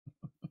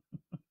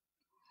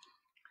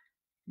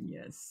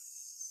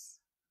Yes.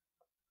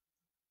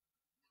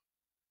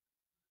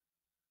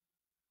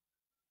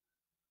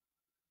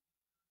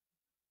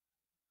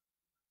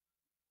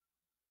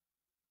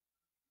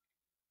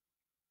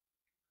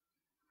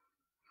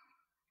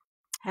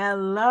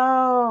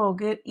 Hello.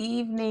 Good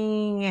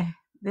evening.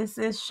 This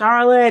is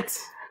Charlotte.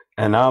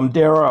 And I'm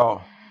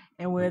Daryl.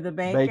 And we're the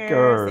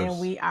Bakers. And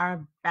we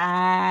are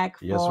back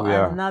for we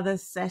are. another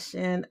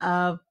session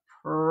of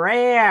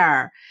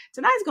prayer.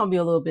 Tonight's going to be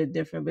a little bit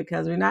different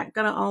because we're not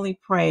going to only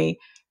pray.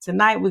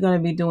 Tonight we're going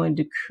to be doing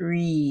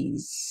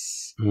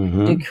decrees.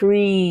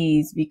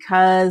 Decrees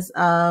because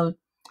of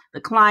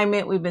the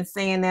climate. We've been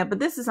saying that, but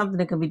this is something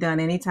that can be done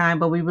anytime,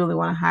 but we really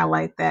want to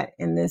highlight that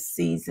in this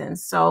season.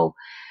 So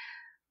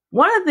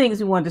one of the things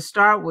we want to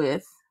start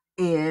with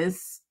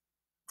is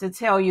to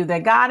tell you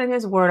that God and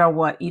his word are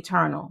what?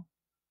 Eternal.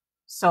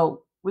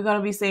 So we're going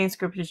to be saying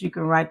scriptures. You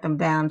can write them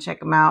down, check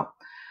them out.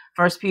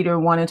 1 Peter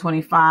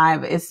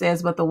 1:25, it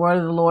says, but the word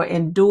of the Lord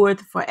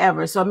endureth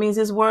forever. So it means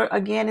his word,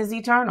 again, is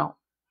eternal.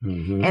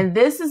 And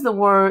this is the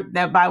word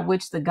that by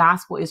which the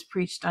gospel is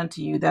preached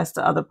unto you. That's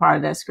the other part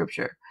of that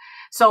scripture.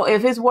 So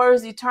if his word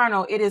is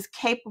eternal, it is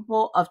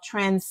capable of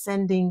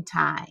transcending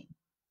time.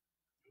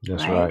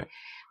 That's right.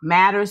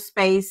 Matter,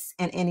 space,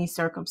 and any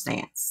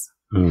circumstance.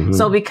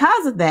 So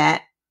because of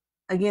that,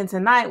 again,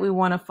 tonight we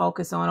want to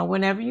focus on, or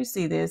whenever you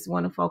see this,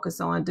 want to focus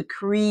on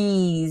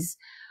decrees,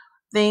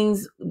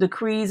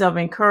 decrees of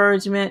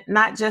encouragement,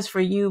 not just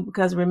for you,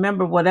 because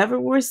remember,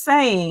 whatever we're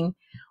saying,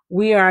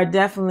 we are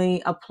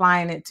definitely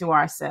applying it to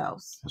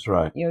ourselves. That's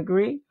right. You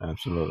agree?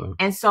 Absolutely.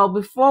 And so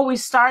before we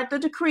start the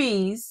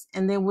decrees,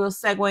 and then we'll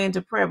segue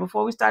into prayer,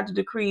 before we start the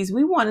decrees,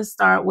 we want to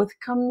start with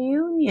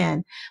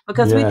communion,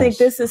 because we think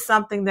this is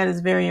something that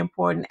is very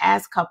important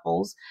as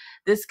couples.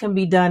 This can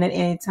be done at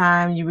any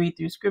time. You read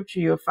through scripture,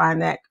 you'll find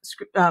that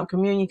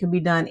communion can be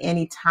done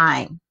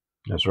anytime.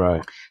 That's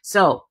right.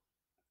 So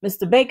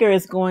Mr. Baker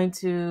is going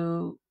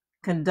to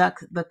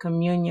conduct the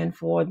communion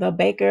for the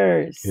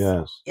Bakers.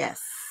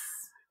 Yes.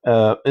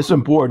 It's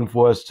important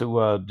for us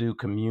to do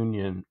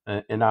communion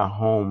in our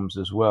homes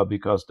as well,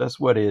 because that's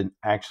what it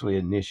actually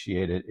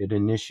initiated. It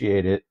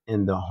initiated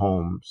in the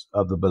homes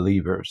of the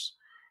believers.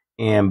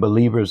 And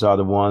believers are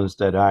the ones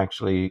that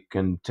actually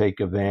can take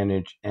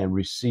advantage and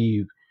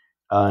receive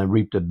and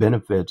reap the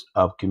benefits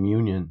of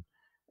communion.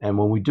 And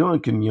when we're doing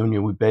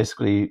communion, we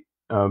basically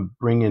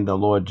bring in the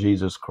Lord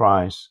Jesus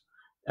Christ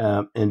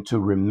into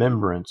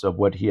remembrance of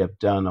what he have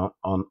done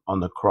on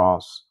the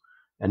cross.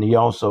 And he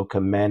also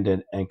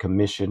commanded and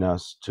commissioned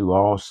us to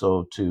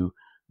also to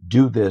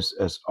do this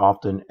as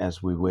often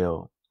as we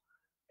will.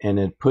 And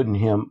in putting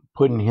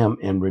him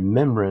in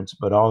remembrance,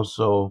 but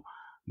also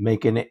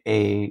making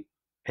a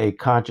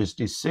conscious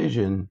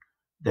decision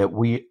that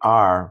we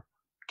are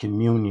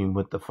communing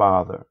with the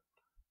Father.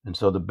 And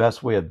so the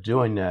best way of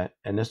doing that,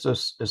 and it's a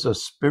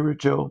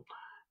spiritual,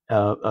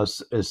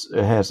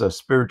 it has a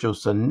spiritual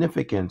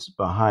significance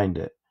behind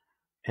it.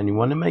 And you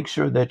want to make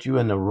sure that you're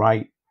in the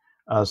right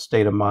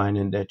state of mind,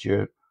 and that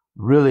you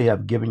really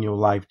have given your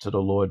life to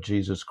the Lord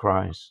Jesus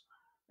Christ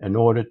in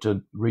order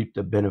to reap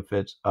the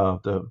benefits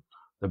of the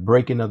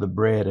breaking of the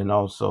bread and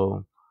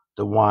also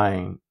the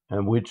wine,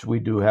 in which we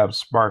do have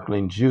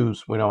sparkling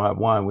juice. We don't have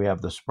wine, we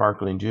have the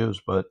sparkling juice,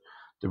 but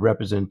the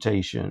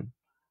representation.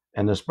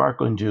 And the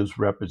sparkling juice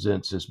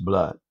represents his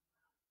blood,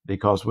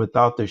 because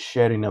without the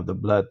shedding of the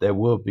blood, there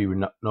will be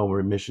no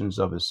remissions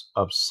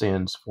of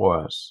sins for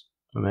us.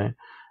 Amen.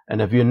 And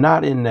if you're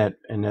not in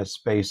that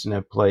space, in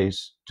that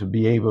place, to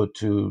be able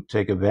to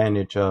take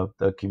advantage of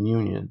the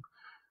communion,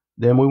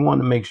 then we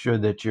want to make sure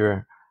that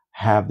you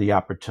have the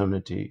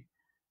opportunity.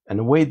 And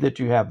the way that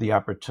you have the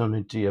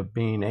opportunity of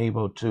being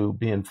able to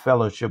be in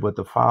fellowship with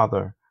the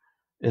Father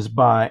is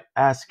by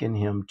asking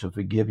him to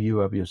forgive you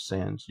of your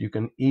sins. You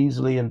can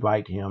easily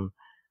invite him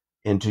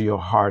into your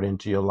heart,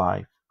 into your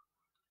life,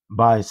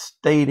 by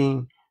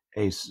stating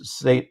a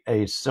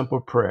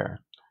simple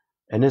prayer.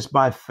 And it's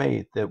by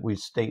faith that we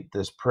state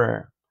this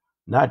prayer,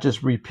 not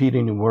just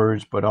repeating the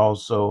words, but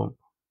also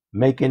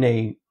making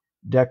a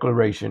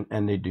declaration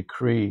and a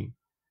decree,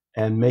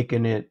 and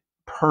making it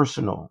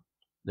personal,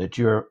 that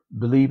you're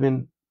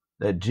believing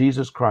that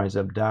Jesus Christ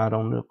have died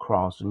on the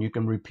cross. And you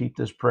can repeat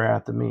this prayer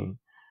after me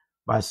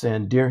by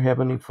saying, Dear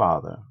Heavenly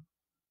Father,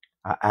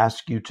 I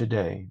ask you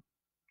today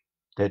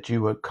that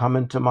you would come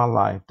into my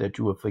life, that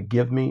you would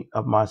forgive me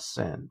of my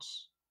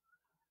sins,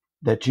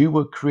 that you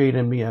would create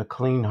in me a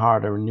clean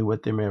heart and renew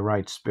within me a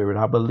right spirit.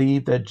 I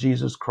believe that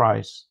Jesus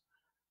Christ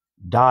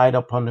died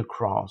upon the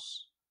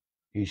cross.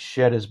 He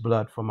shed his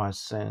blood for my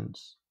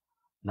sins.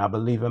 And I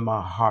believe in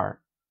my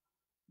heart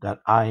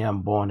that I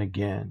am born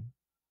again.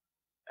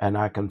 And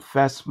I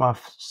confess my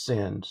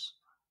sins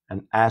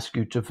and ask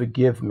you to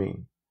forgive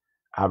me.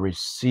 I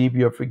receive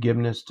your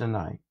forgiveness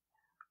tonight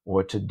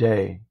or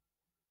today.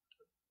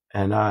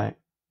 And I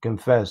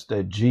confess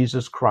that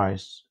Jesus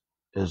Christ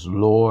is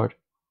Lord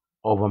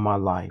over my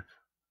life.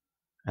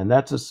 And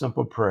that's a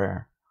simple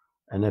prayer.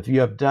 And if you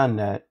have done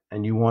that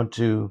and you want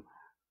to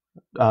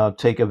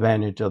take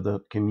advantage of the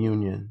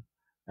communion,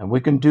 and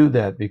we can do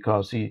that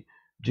because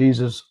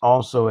Jesus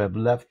also have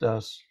left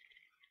us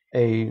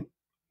a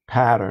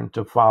pattern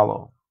to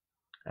follow.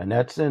 And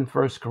that's in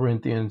 1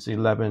 Corinthians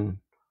 11,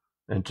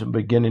 and to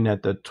beginning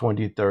at the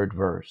 23rd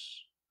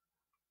verse.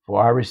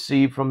 For I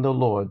received from the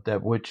Lord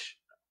that which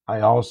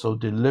I also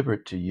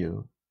delivered to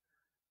you,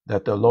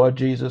 that the Lord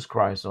Jesus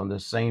Christ, on the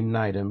same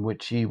night in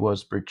which he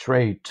was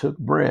betrayed, took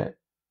bread.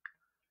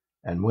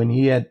 And when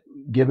he had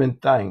given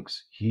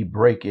thanks, he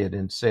brake it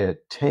and said,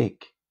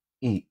 Take,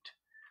 eat.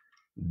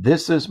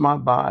 This is my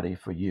body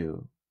for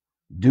you.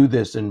 Do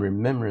this in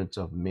remembrance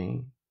of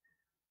me.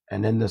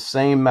 And in the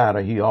same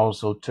manner, he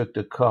also took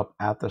the cup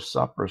after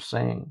supper,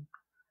 saying,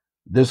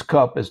 This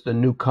cup is the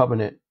new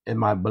covenant in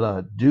my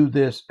blood. Do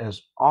this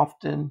as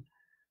often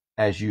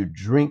as you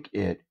drink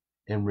it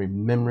in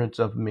remembrance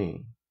of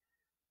me.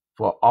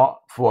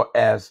 For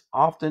as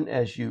often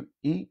as you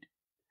eat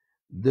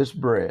this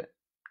bread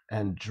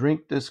and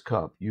drink this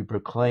cup, you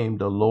proclaim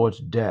the Lord's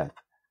death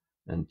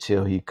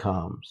until he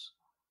comes.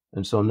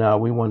 And so now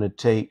we want to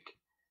take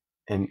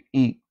and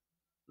eat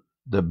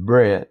the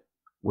bread,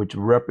 which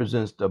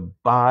represents the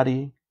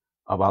body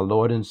of our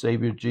Lord and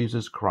Savior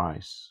Jesus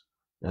Christ.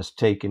 Let's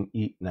take and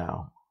eat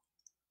now.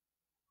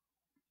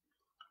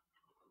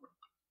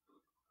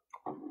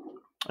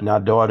 And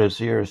our daughter's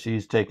here.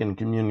 She's taking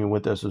communion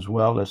with us as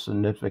well. That's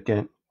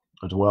significant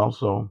as well.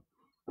 So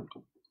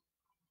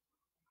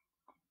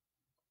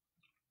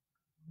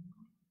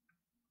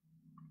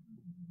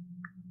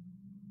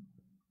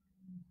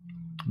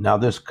now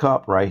this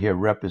cup right here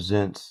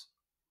represents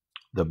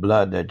the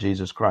blood that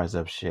Jesus Christ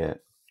has shed.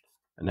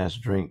 And let's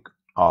drink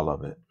all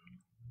of it.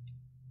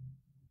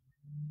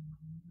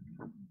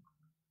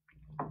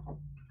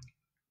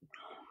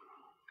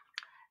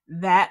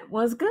 That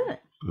was good.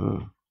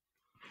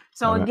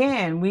 So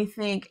again, we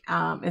think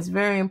it's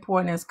very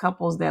important as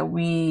couples that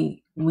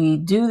we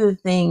do the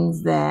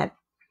things that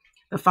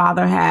the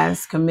Father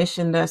has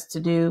commissioned us to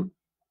do.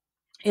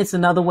 It's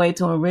another way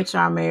to enrich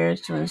our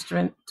marriage,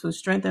 to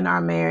strengthen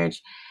our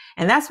marriage.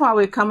 And that's why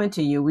we're coming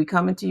to you. We're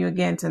coming to you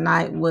again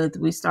tonight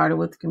we started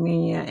with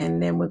communion,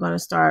 and then we're going to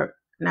start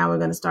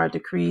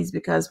decrees,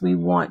 because we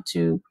want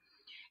to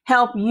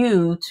help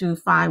you to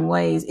find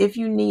ways, if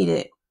you need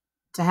it,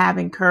 to have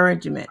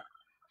encouragement,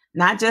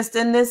 not just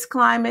in this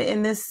climate,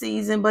 in this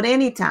season, but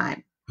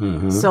anytime.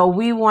 So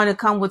we want to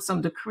come with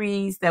some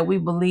decrees that we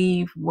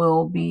believe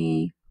will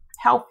be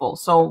helpful.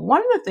 So one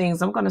of the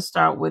things I'm going to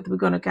start with, we're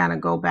going to kind of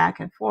go back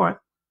and forth.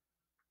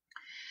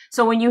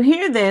 So when you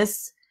hear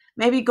this,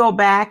 maybe go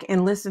back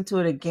and listen to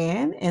it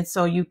again. And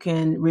so you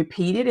can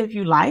repeat it if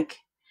you like.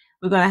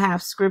 We're going to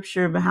have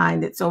scripture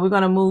behind it. So we're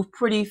going to move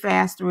pretty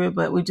fast through it,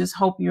 but we just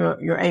hope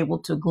you're able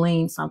to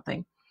glean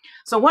something.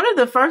 So one of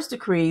the first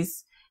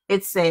decrees,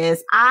 it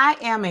says, I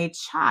am a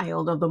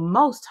child of the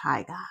Most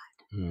High God.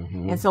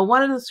 And so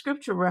one of the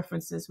scripture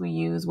references we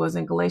used was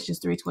in Galatians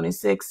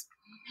 3:26.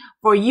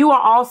 For you are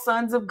all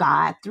sons of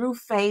God through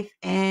faith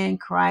in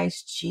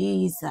Christ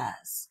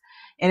Jesus.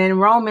 And in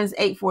Romans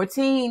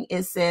 8:14,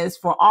 it says,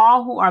 for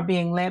all who are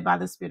being led by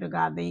the Spirit of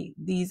God,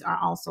 these are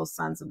also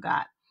sons of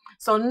God.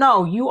 So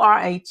no, you are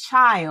a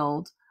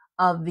child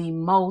of the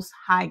Most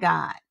High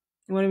God.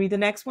 You want to read the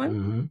next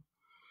one?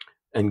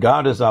 And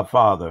God is our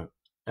Father,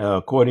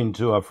 according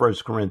to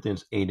 1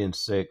 Corinthians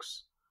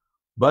 8:6.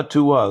 But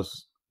to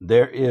us,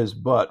 there is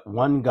but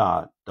one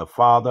God, the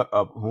Father,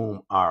 of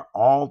whom are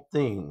all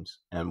things,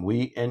 and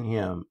we in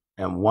him,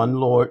 and one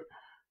Lord,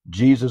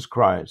 Jesus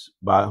Christ,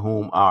 by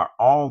whom are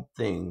all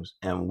things,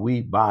 and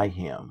we by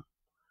him.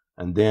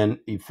 And then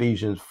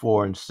Ephesians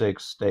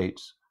 4:6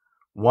 states,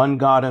 one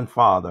God and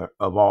Father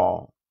of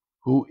all,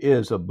 who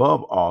is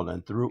above all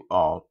and through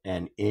all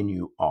and in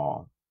you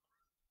all.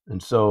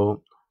 And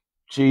so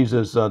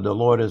Jesus, the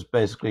Lord, has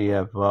basically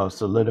have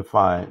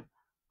solidified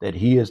that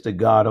he is the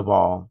God of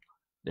all.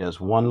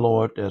 There's one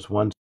Lord, there's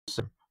one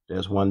Savior,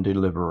 there's one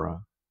deliverer.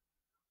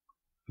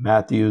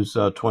 Matthews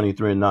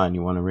 23:9.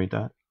 You want to read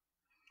that?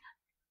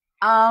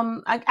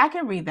 I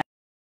can read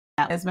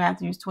that. As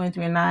Matthews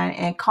 23:9,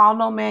 and call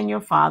no man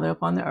your father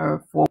upon the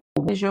earth, for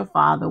is your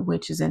Father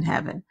which is in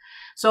heaven.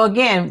 So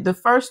again, the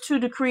first two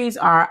decrees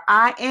are,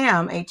 I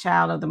am a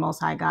child of the Most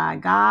High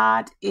God.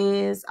 God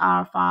is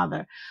our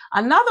Father.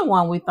 Another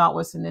one we thought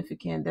was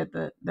significant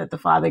that the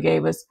Father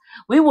gave us,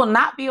 we will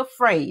not be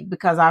afraid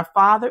because our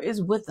Father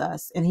is with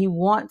us and he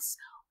wants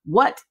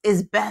what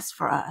is best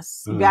for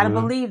us. You got to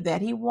believe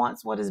that he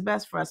wants what is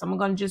best for us. I'm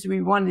going to just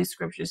read one of these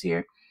scriptures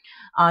here.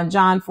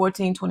 John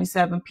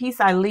 14:27, peace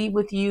I leave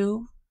with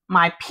you.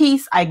 My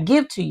peace I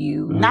give to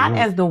you, not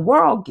as the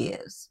world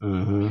gives,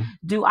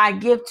 do I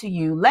give to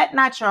you. Let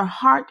not your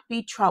heart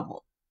be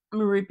troubled. Let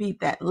me repeat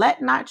that.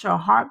 Let not your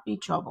heart be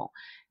troubled,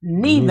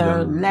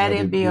 neither let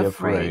it be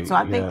afraid. So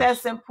I think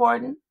that's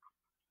important.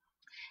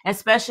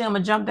 Especially, I'm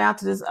going to jump down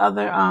to this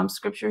other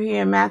scripture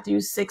here in Matthew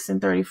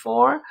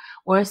 6:34,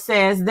 where it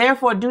says,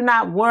 therefore, do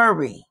not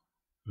worry.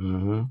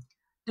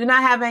 Do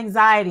not have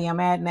anxiety. I'm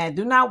adding that.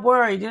 Do not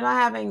worry. Do not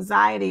have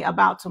anxiety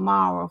about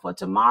tomorrow, for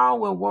tomorrow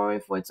will worry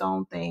for its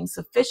own things.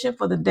 Sufficient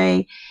for the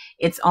day,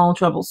 its own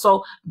trouble.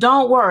 So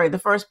don't worry. The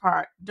first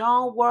part,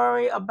 don't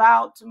worry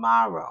about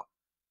tomorrow.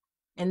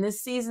 In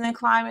this season and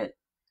climate,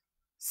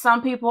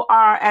 some people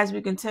are, as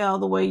we can tell,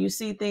 the way you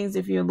see things,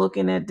 if you're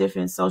looking at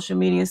different social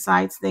media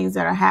sites, things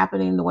that are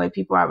happening, the way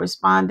people are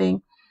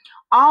responding.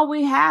 All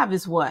we have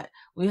is what?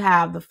 We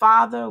have the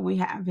Father, we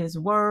have his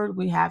word,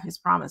 we have his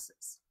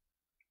promises.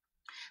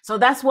 So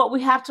that's what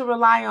we have to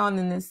rely on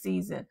in this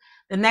season.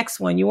 The next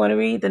one, you want to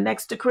read the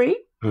next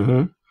decree?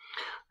 Mm-hmm.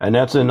 And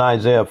that's in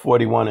Isaiah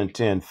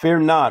 41:10. Fear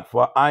not,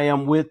 for I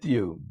am with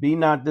you. Be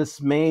not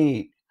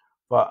dismayed,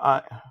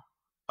 for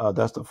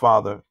that's the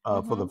Father.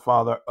 For the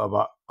Father of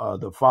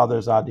the Father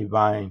is our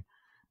divine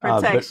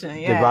protection.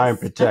 Yes. Divine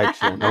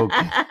protection.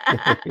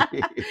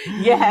 Okay.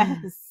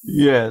 Yes.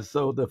 Yes.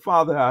 So the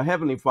Father, our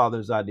Heavenly Father,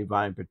 is our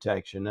divine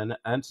protection, and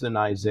that's in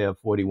Isaiah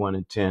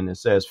 41:10. It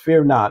says,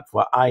 "Fear not,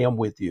 for I am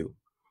with you.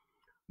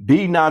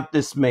 Be not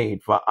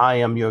dismayed, for I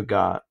am your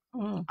God.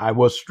 I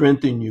will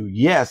strengthen you.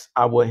 Yes,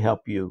 I will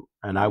help you,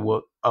 and I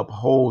will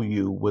uphold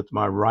you with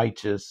my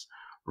righteous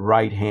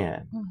right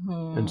hand."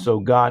 And so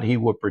God, he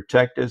would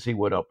protect us. He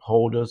would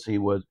uphold us. He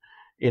would,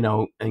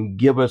 and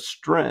give us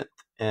strength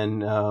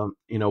and,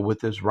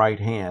 with his right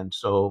hand.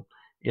 So,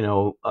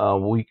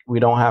 we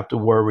don't have to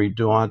worry,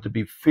 don't have to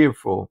be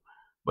fearful,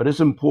 but it's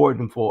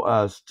important for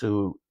us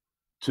to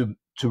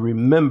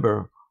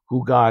remember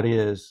who God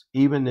is,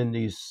 even in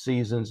these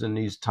seasons and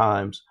these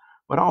times,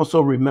 but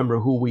also remember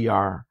who we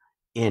are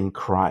in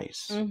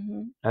Christ.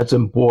 That's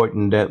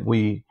important, that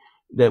we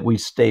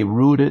stay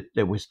rooted,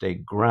 that we stay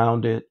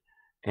grounded,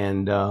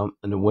 and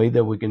the way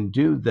that we can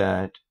do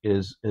that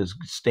is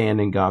stand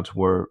in God's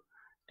word.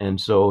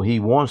 And so he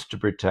wants to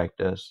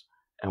protect us,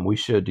 and we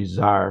should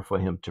desire for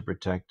him to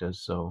protect us.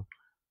 So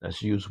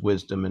let's use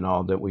wisdom in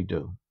all that we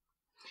do.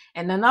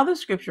 And another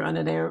scripture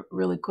under there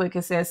really quick,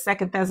 it says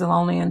 2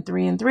 Thessalonians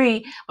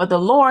 3:3, but the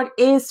Lord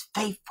is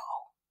faithful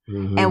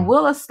and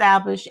will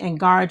establish and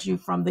guard you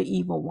from the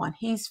evil one.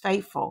 He's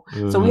faithful.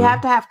 So we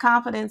have to have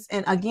confidence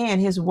in, again,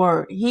 his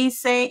word. He's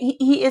saying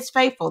he is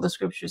faithful, the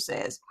scripture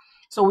says.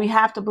 So we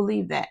have to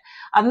believe that.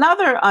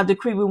 Another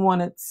decree we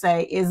want to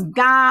say is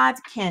God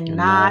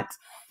cannot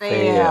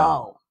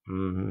fail.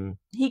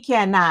 He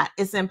cannot.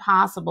 It's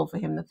impossible for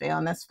him to fail.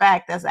 And that's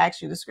fact. That's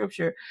actually the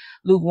scripture,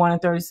 Luke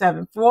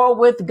 1:37. For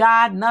with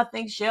God,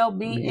 nothing shall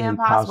be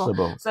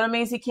impossible. So that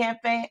means he can't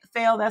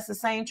fail. That's the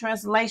same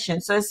translation.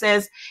 So it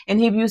says in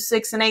Hebrews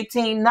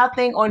 6:18,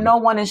 nothing or no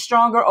one is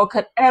stronger or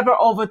could ever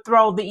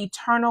overthrow the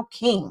eternal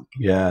King.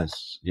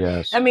 Yes,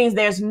 yes. That means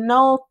there's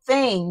no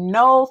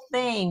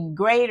thing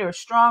greater,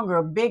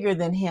 stronger, bigger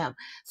than him.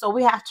 So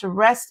we have to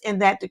rest in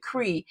that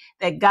decree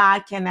that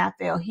God cannot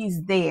fail.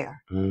 He's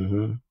there.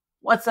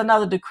 What's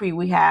another decree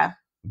we have?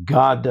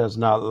 God does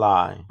not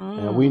lie.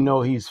 And we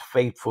know he's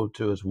faithful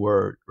to his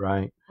word,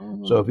 right?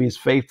 So if he's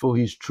faithful,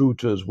 he's true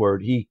to his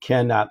word. He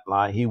cannot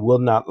lie. He will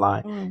not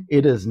lie.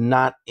 It is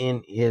not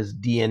in his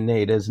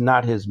DNA. It is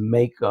not his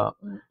makeup.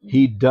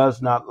 He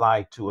does not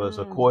lie to us.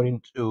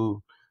 According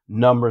to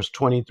Numbers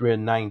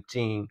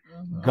 23:19,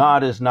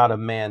 God is not a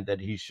man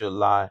that he should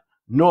lie,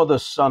 nor the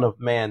son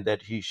of man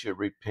that he should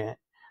repent.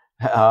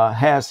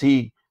 Has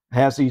he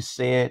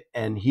said,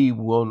 and he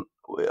will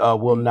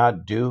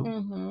not do?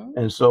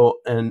 And so,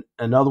 in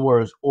other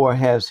words, or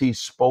has he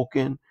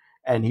spoken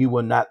and he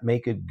will not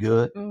make it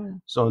good?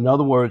 So in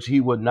other words,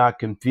 he would not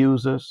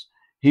confuse us.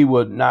 He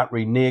would not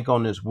renege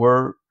on his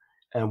word.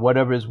 And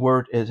whatever his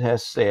word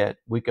has said,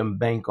 we can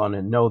bank on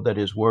and know that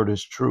his word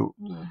is true.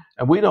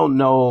 And we don't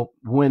know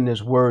when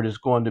this word is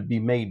going to be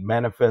made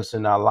manifest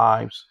in our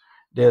lives.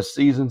 There's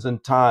seasons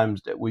and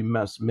times that we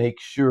must make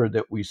sure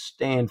that we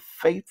stand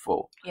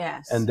faithful.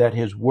 Yes. And that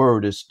his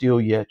word is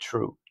still yet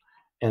true.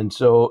 And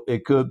so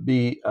it could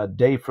be a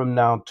day from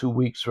now, 2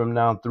 weeks from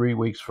now, 3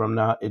 weeks from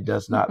now. It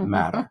does not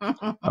matter.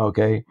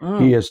 Okay.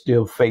 He is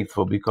still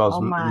faithful, because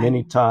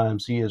many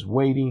times he is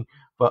waiting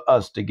for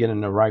us to get in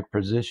the right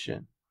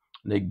position,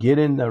 to get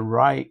in the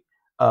right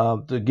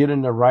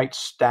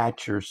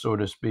stature, so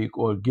to speak,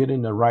 or get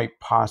in the right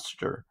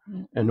posture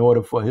in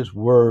order for his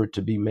word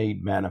to be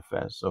made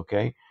manifest.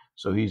 Okay.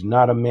 So he's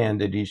not a man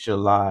that he should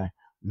lie,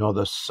 nor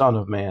the son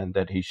of man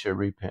that he should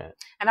repent.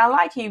 And I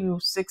like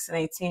Hebrews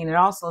 6:18. It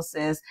also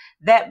says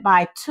that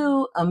by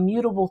two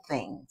immutable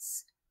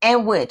things,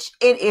 in which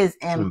it is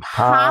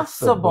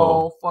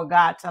impossible for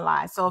God to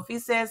lie. So if he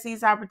says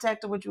he's our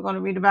protector, which we're going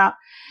to read about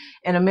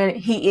in a minute,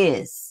 he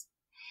is.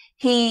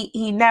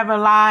 He never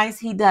lies.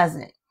 He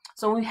doesn't.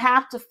 So we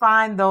have to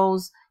find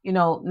those,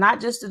 not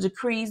just the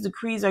decrees.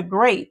 Decrees are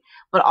great,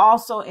 but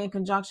also in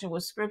conjunction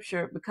with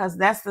scripture, because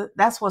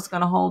that's what's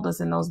going to hold us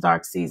in those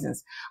dark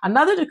seasons.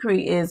 Another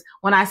decree is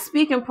when I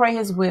speak and pray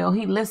his will,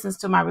 he listens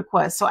to my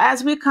request. So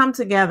as we come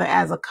together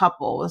as a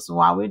couple, this is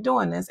why we're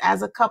doing this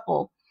as a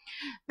couple,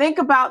 think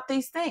about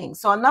these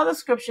things. So another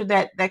scripture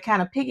that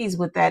kind of piggies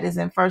with that is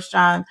in 1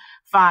 John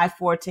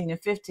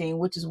 5:14-15,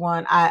 which is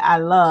one I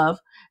love.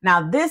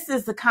 Now, this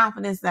is the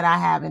confidence that I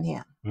have in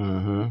him,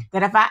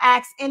 that if I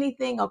ask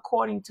anything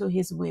according to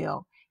his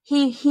will,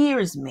 he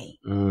hears me.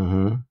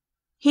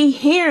 He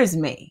hears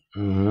me.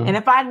 And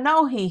if I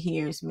know he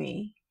hears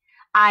me,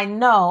 I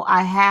know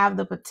I have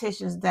the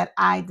petitions that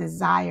I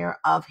desire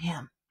of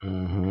him.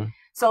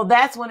 So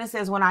that's when it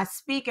says, when I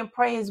speak and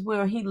pray his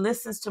will, he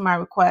listens to my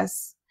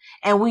requests.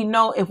 And we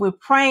know if we're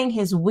praying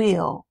his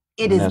will,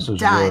 it is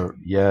done. Word.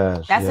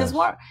 Yes. That's his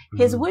word,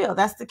 his will.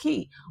 That's the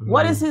key.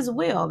 What is his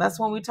will? That's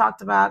when we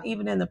talked about,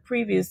 even in the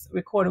previous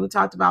recording, we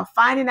talked about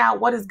finding out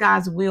what is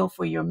God's will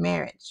for your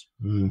marriage.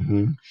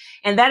 And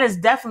that is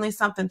definitely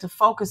something to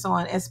focus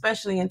on,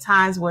 especially in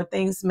times where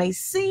things may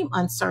seem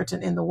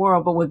uncertain in the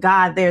world. But with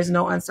God, there's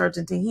no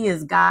uncertainty. He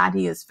is God.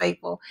 He is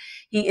faithful.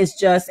 He is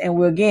just. And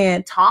we're,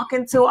 again,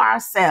 talking to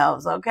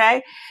ourselves.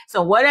 Okay.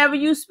 So whatever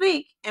you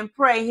speak and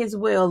pray his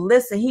will,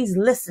 listen, he's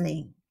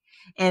listening.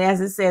 And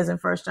as it says in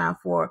 1 John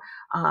 4,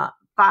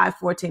 5,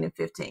 14, and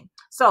 15.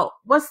 So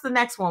what's the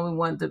next one we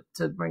wanted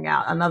to bring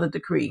out? Another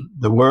decree.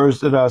 The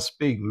words that I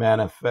speak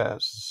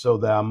manifest, so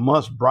that I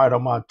must bridle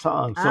my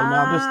tongue. So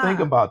now just think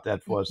about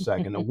that for a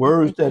second. The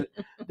words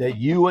that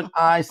you and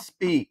I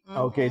speak,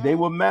 okay, they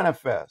will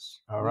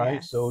manifest. All right.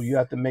 Yes. So you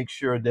have to make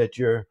sure that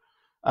you're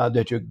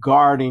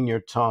guarding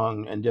your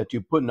tongue and that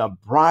you're putting a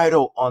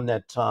bridle on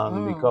that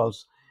tongue,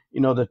 because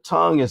the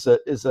tongue is a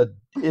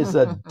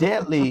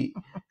deadly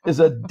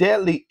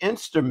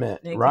instrument,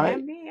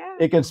 right?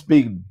 It can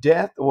speak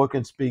death or it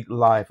can speak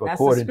life. That's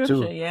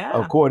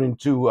according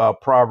to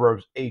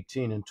Proverbs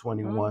 18 and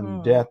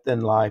 21. Death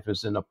and life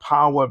is in the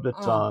power of the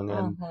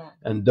tongue,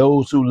 and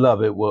those who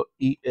love it will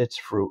eat its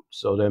fruit.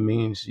 So that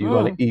means you're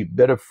going to eat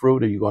bitter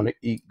fruit or you're going to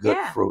eat good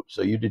fruit.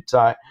 So you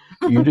decide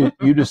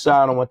you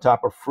decide on what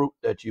type of fruit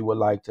that you would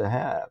like to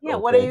have. Yeah,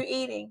 okay? What are you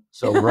eating?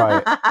 So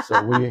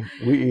so we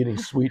eating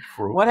sweet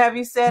fruit. What have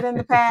you said in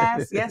the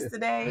past,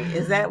 yesterday?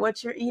 Is that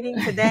what you're eating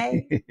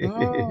today?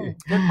 Good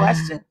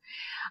question.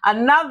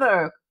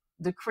 Another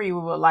decree we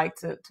would like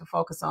to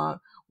focus on.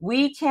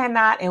 We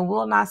cannot and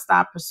will not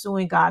stop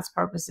pursuing God's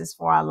purposes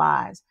for our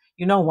lives.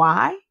 You know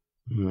why?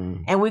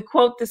 And we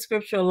quote the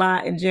scripture a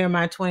lot in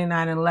Jeremiah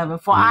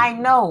 29:11. For I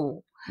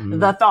know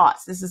the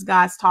thoughts, this is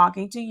God's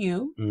talking to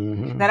you,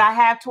 that I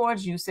have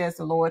towards you, says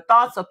the Lord,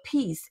 thoughts of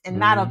peace and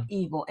not of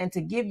evil, and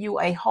to give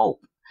you a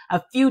hope,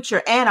 a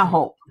future and a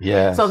hope.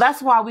 Yes. So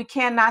that's why we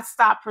cannot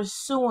stop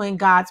pursuing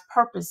God's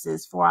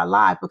purposes for our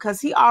life, because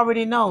he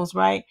already knows,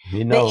 right?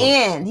 He knows. The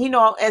end. He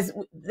knows, as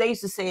they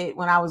used to say it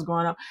when I was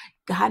growing up,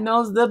 God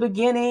knows the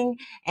beginning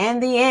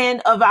and the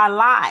end of our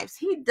lives.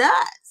 He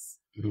does.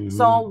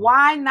 So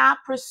why not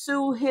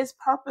pursue his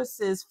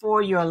purposes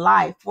for your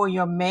life, for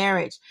your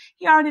marriage?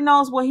 He already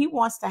knows what he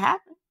wants to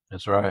happen.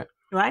 That's right.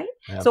 Right?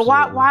 Absolutely. So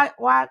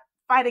why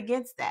fight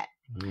against that?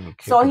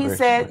 So he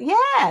said,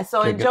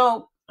 so in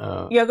Job,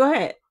 go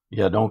ahead.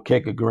 Yeah, don't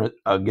kick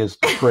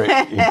against the prick.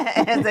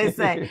 As they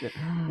say,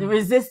 the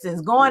resistance,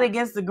 going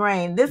against the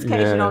grain. In this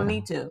case, you don't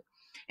need to.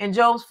 In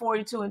Job's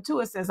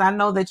 42:2, it says, I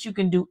know that you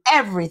can do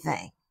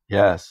everything.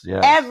 Yes.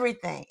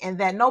 Everything. And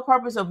that no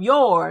purpose of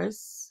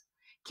yours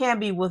can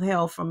be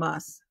withheld from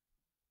us.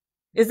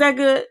 Is that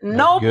good?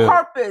 No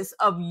purpose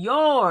of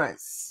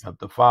yours of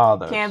the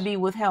Father can be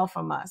withheld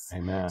from us.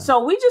 Amen.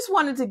 So we just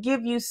wanted to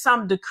give you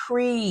some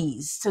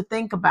decrees to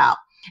think about.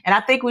 And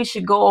I think we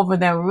should go over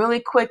them really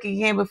quick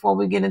again before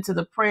we get into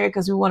the prayer,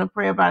 because we want to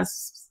pray about a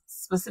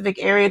specific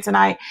area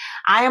tonight.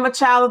 I am a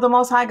child of the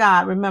Most High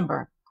God.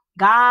 Remember,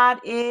 God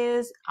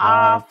is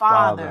our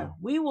Father.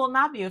 We will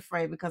not be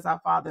afraid, because our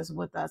Father is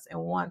with us and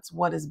wants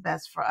what is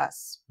best for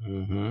us.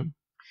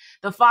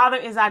 The Father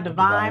is our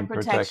divine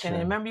protection.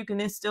 And remember, you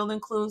can still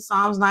include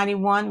Psalms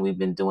 91. We've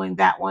been doing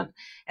that one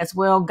as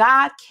well.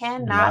 God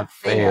cannot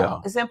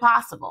fail. It's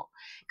impossible.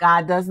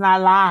 God does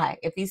not lie.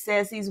 If he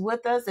says he's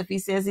with us, if he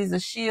says he's a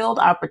shield,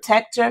 our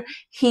protector,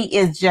 he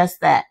is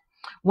just that.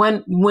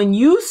 When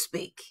you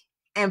speak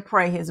and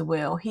pray his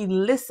will, he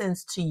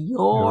listens to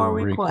your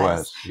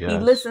request. Yes. He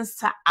listens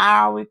to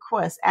our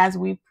requests as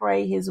we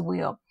pray his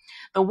will.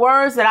 The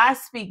words that I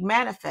speak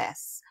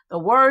manifest. The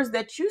words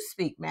that you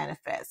speak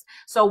manifest.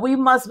 So we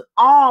must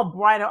all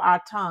bridle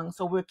our tongue,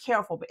 so we're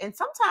careful. And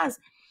sometimes,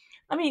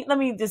 let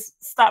me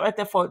just stop right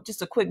there for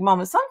just a quick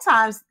moment.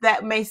 Sometimes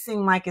that may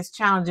seem like it's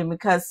challenging,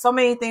 because so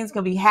many things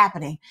can be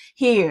happening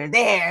here,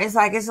 there. It's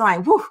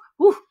like woof,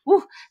 woof,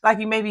 woof. Like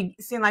you maybe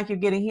seem like you're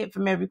getting hit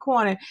from every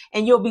corner,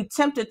 and you'll be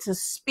tempted to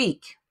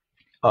speak.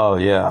 Oh,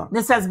 yeah.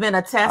 This has been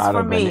a test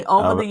for me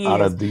over the years.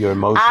 Out of your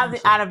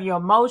emotions. Out of your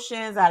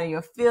emotions, out of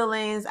your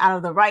feelings, out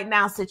of the right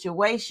now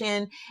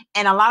situation.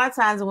 And a lot of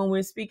times when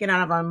we're speaking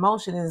out of our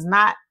emotion, it's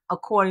not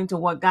according to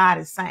what God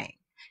is saying.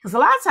 Because a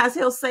lot of times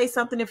he'll say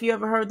something, if you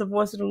ever heard the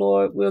voice of the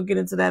Lord, we'll get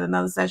into that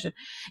another session.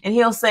 And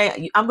he'll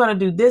say, I'm going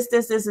to do this,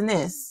 this, this, and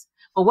this.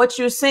 But what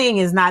you're seeing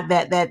is not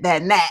that,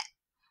 and that.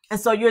 And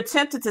so you're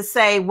tempted to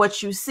say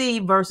what you see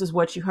versus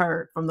what you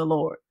heard from the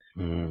Lord.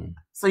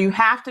 So you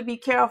have to be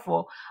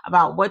careful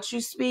about what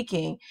you're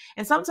speaking.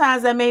 And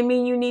sometimes that may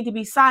mean you need to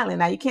be silent.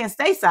 Now, you can't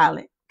stay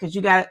silent, because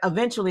you got to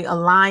eventually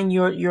align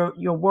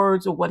your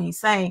words with what he's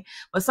saying.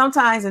 But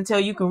sometimes, until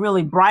you can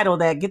really bridle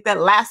that, get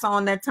that lasso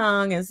on that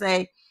tongue and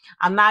say,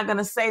 I'm not going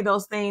to say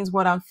those things,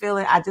 what I'm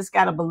feeling. I just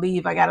got to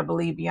believe. I got to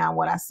believe beyond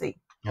what I see.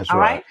 That's all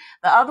right. right.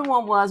 The other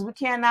one was we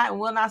cannot and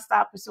will not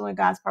stop pursuing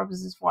God's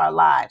purposes for our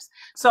lives.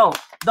 So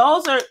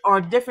those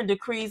are different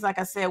decrees. Like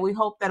I said, we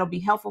hope that'll be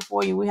helpful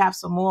for you. We have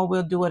some more.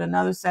 We'll do it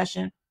another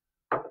session.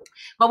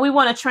 But we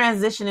want to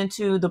transition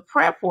into the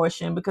prayer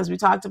portion because we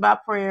talked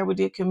about prayer. We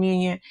did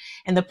communion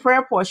and the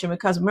prayer portion,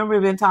 because remember,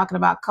 we've been talking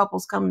about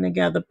couples coming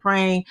together,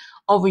 praying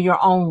over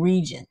your own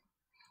region.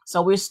 So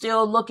we're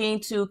still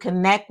looking to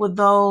connect with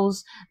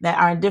those that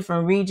are in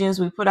different regions.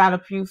 We put out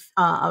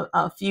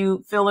a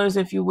few fillers,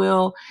 if you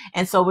will.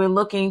 And so we're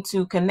looking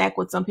to connect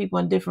with some people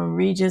in different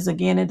regions.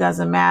 Again, it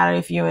doesn't matter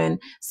if you're in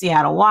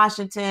Seattle,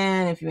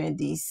 Washington, if you're in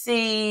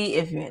DC,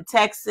 if you're in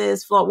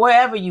Texas, Florida,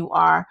 wherever you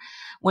are.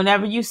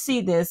 Whenever you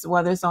see this,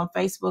 whether it's on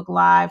Facebook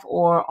Live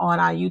or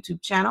on our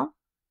YouTube channel,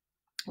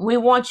 we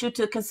want you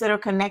to consider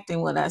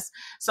connecting with us.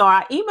 So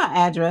our email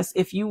address,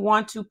 if you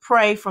want to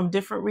pray from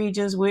different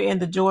regions, we're in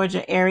the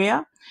Georgia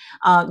area.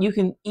 You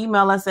can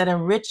email us at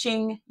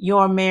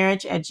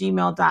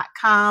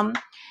enrichingyourmarriage@gmail.com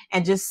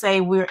and just say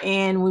we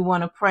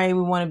want to pray.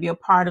 We want to be a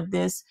part of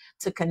this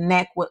to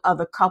connect with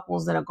other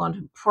couples that are going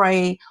to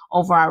pray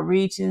over our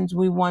regions.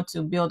 We want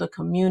to build a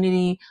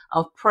community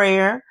of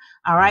prayer.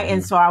 All right. Mm-hmm.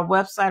 And so our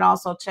website,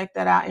 also check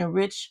that out,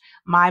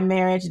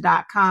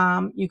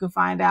 enrichmymarriage.com. You can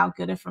find out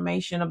good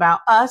information about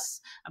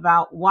us,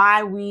 about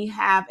why we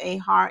have a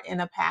heart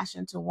and a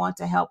passion to want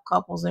to help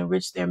couples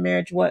enrich their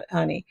marriage. What,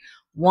 honey?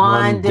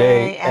 One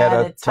day at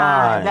a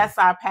time. That's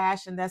our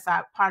passion. That's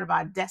our part of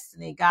our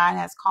destiny. God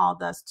has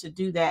called us to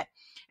do that.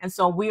 And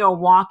so we are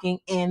walking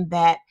in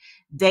that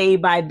day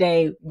by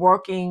day,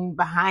 working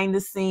behind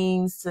the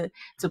scenes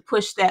to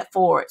push that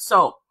forward.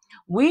 So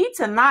we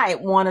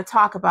tonight want to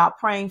talk about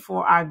praying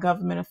for our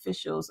government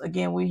officials.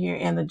 Again, we're here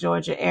in the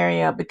Georgia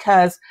area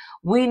because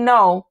we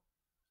know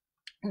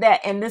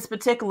that in this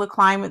particular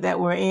climate that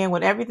we're in,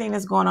 with everything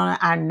that's going on in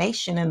our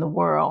nation and the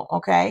world,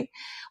 okay,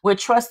 we're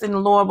trusting the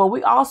Lord, but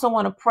we also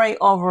want to pray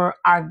over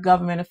our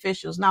government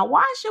officials. Now,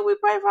 why should we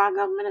pray for our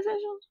government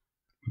officials?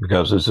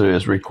 Because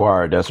it's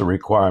required. That's a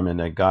requirement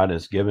that God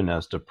has given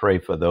us, to pray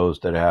for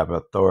those that have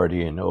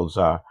authority, and those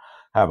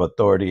have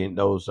authority, and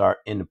those are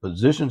in the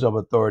positions of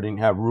authority and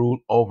have rule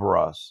over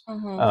us.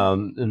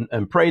 Mm-hmm.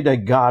 And pray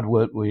that God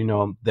would,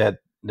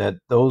 that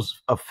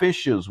those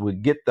officials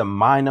would get the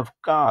mind of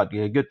God,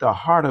 get the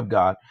heart of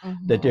God,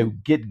 mm-hmm. that they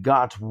get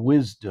God's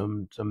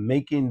wisdom to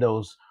making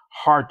those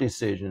hard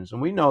decisions.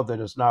 And we know that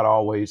it's not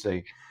always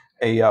a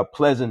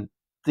pleasant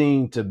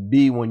thing to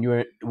be when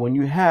you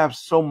have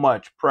so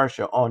much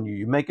pressure on you.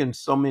 You're making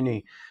so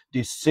many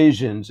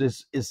decisions.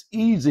 It's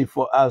easy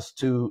for us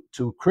to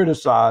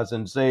criticize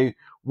and say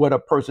what a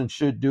person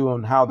should do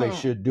and how they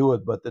should do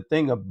it. But the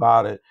thing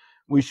about it,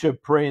 we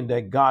should pray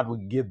that God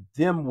would give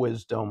them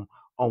wisdom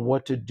on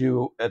what to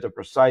do at the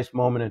precise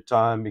moment in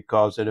time,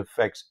 because it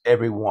affects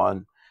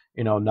everyone,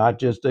 not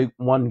just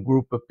one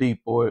group of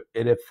people.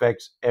 It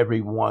affects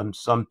everyone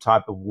some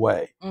type of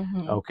way.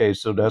 Mm-hmm. Okay,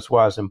 so that's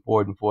why it's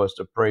important for us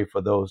to pray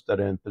for those that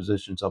are in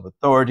positions of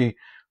authority.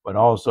 But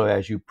also,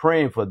 as you're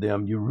praying for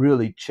them, you're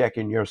really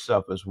checking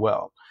yourself as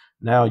well.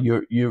 Now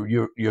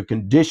you're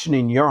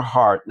conditioning your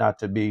heart not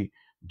to be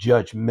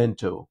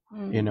judgmental,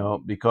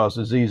 because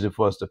it's easy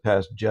for us to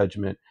pass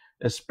judgment,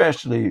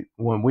 especially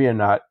when we are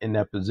not in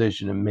that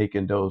position of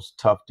making those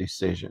tough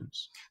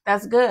decisions.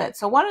 That's good.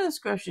 So one of the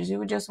scriptures,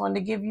 you just wanted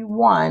to give you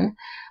one,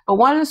 but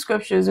one of the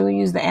scriptures we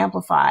use the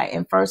Amplify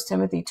in 1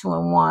 Timothy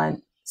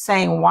 2:1,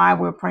 saying why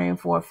we're praying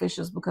for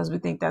officials, because we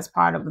think that's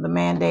part of the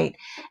mandate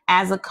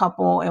as a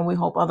couple, and we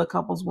hope other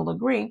couples will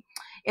agree.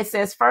 It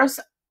says, first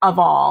of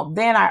all,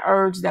 then I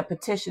urge that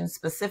petitions,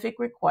 specific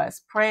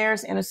requests,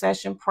 prayers,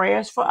 intercession,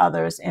 prayers for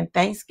others, and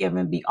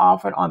thanksgiving be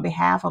offered on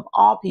behalf of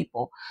all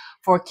people,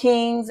 for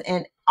kings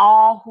and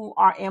all who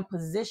are in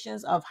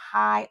positions of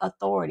high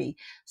authority,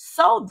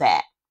 so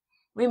that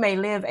we may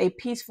live a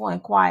peaceful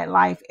and quiet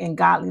life in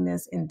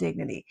godliness and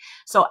dignity.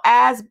 So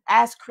as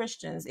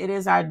Christians, it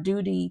is our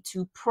duty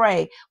to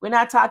pray. We're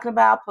not talking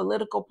about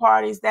political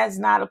parties. That's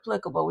not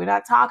applicable. We're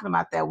not talking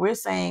about that. We're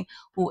saying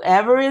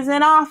whoever is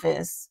in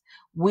office,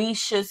 we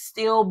should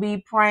still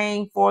be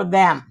praying for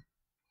them.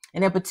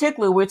 And in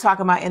particular, we're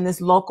talking about in this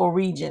local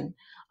region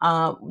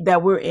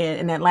that we're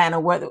in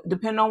Atlanta,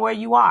 depending on where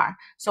you are.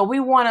 So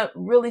we want to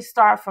really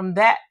start from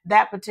that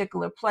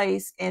particular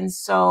place. And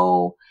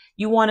so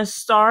you want to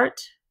start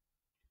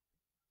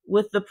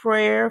with the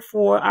prayer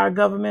for our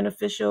government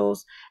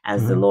officials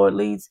as the Lord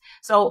leads.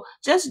 So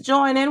just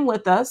join in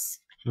with us.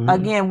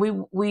 Again,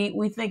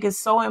 we think it's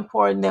so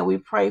important that we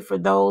pray for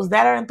those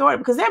that are in authority,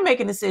 because they're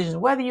making decisions,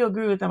 whether you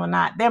agree with them or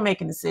not. They're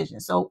making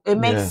decisions, so it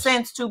makes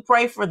sense to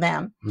pray for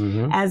them,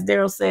 as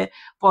Daryl said,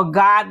 for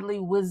godly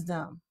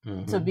wisdom,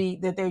 to be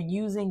that they're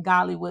using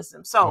godly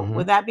wisdom. So,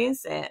 with that being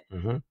said,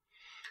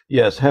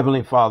 yes,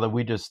 Heavenly Father,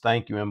 we just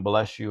thank you and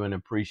bless you and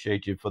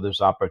appreciate you for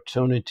this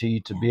opportunity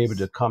to be able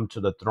to come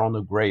to the throne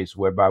of grace,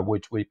 whereby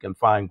which we can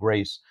find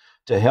grace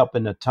to help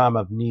in a time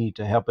of need,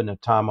 to help in a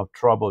time of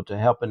trouble, to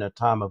help in a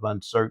time of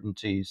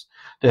uncertainties,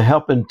 to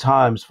help in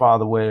times,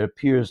 Father, where it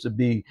appears to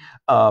be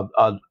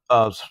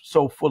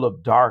so full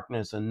of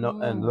darkness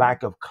and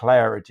lack of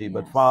clarity.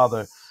 But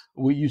Father,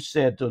 you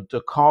said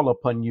to call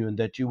upon you and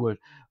that you would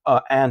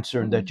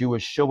answer and that you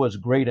would show us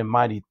great and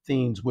mighty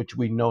things which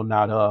we know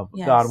not of.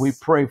 Yes. God, we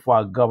pray for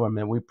our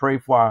government. We pray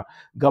for our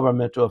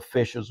governmental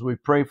officials. We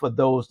pray for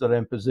those that are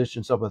in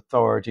positions of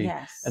authority.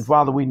 Yes. And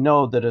Father, we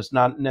know that it's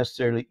not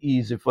necessarily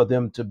easy for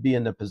them to be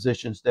in the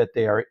positions that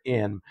they are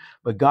in.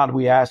 But God,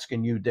 we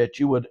asking you that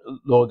you would,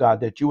 Lord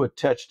God, that you would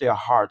touch their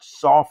hearts,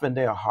 soften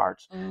their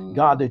hearts.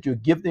 God, that you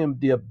give them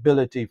the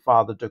ability,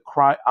 Father, to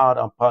cry out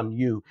upon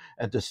you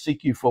and to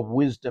seek you for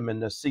wisdom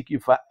and to seek you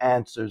for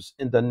answers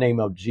in the name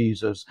of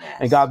Jesus. Yes.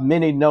 And God,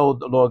 many know,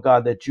 Lord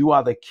God, that you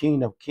are the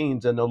King of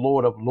kings and the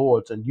Lord of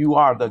lords, and you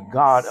are the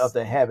God of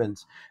the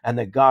heavens and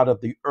the God of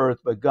the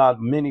earth. But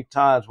God, many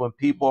times when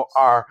people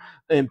are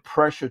in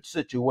pressured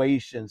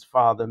situations,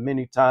 Father,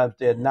 many times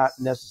they're not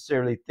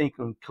necessarily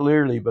thinking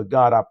clearly. But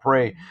God, I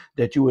pray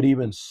that you would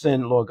even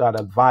send, Lord God,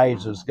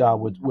 advisors, God,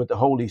 with the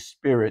Holy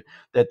Spirit,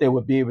 that they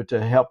would be able to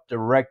help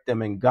direct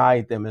them and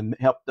guide them and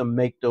help them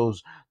make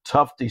those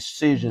tough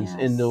decisions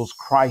in those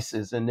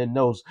crises and in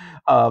those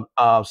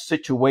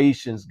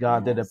situations,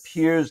 God, that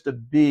appears to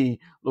be,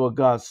 Lord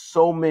God,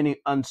 so many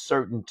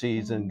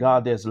uncertainties, and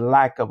God, there's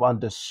lack of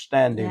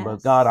understanding.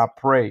 But God, I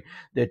pray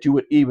that you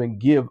would even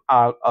give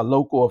our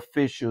local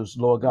officials,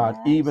 Lord God,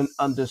 even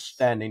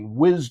understanding,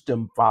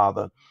 wisdom,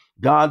 Father.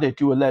 God, that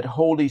you would let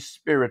Holy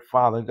Spirit,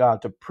 Father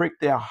God, to prick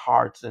their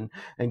hearts, and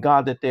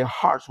God, that their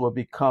hearts will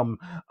become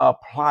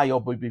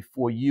pliable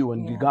before you,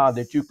 and God,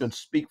 that you can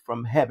speak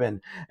from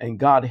heaven, and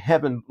God,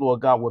 heaven,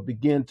 Lord God, will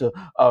begin to,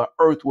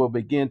 earth will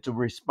begin to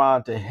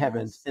respond to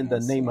heavens in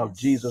the name of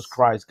Jesus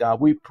Christ, God.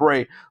 We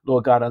pray,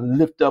 Lord God, and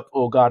lift up,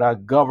 oh God, our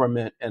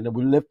government, and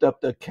we lift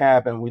up the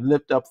cabinet, we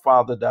lift up,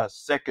 Father, the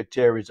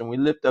secretaries, and we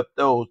lift up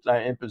those that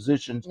are in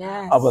positions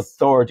of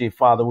authority,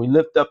 Father. We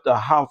lift up the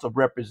House of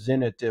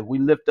Representatives. We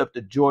lift up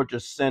the Georgia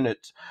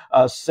Senates,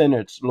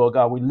 Lord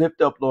God. We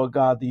lift up, Lord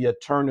God, the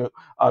attorney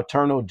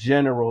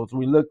generals.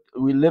 We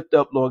lift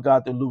up, Lord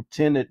God, the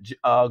lieutenant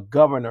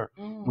governor.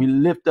 We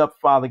lift up,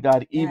 Father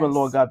God, even,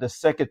 Lord God, the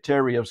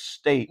Secretary of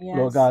State,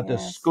 Lord God,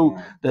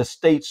 the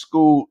state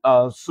school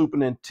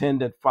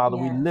superintendent, Father.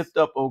 We lift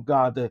up, oh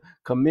God, the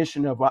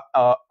Commissioner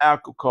of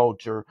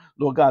Agriculture,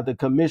 Lord God, the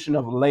Commissioner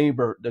of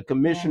Labor, the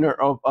Commissioner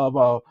of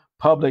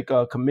public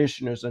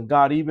commissioners, and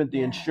God, even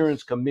the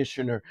insurance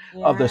commissioner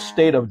of the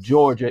state of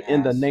Georgia,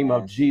 in the name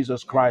of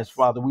Jesus Christ,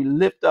 Father. We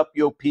lift up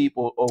your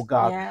people, oh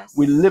God.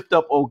 We lift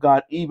up, oh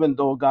God, even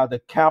though, God, the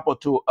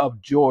capital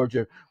of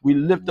Georgia. We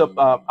lift up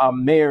our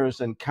mayors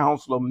and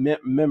council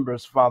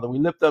members, Father. We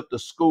lift up the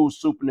school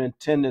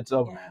superintendents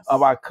of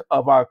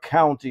our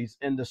counties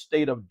in the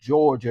state of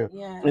Georgia,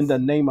 in the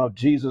name of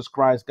Jesus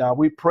Christ, God.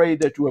 We pray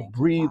that you would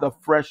breathe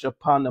afresh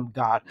upon them,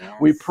 God.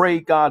 We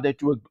pray, God,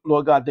 that you would,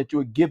 Lord God, that you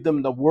would give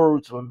them the words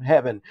from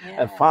heaven,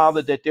 and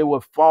Father, that they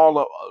would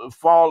fall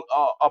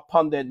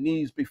upon their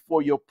knees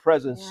before your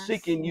presence,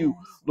 seeking you,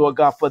 Lord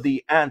God, for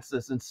the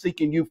answers and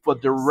seeking you for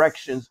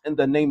directions in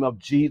the name of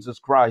Jesus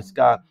Christ,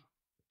 God.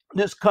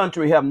 This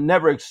country have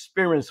never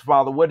experienced,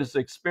 Father, what it's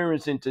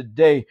experiencing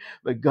today.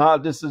 But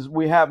God,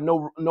 we have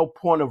no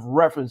point of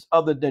reference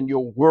other than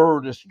your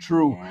word is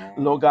true.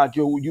 Lord God,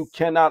 you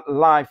cannot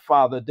lie,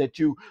 Father, that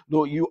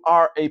Lord, you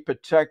are a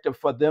protector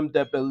for them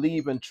that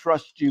believe and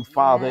trust you,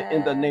 Father,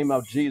 in the name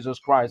of Jesus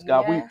Christ,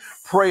 God. We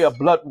pray a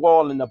blood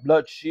wall and a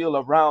blood shield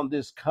around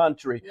this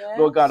country,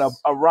 Lord God,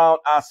 around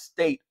our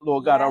state,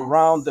 Lord God,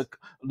 around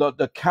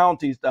the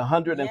counties, the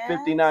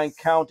 159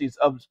 counties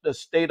of the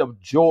state of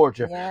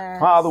Georgia.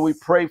 Father, we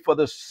pray for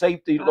the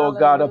safety, Lord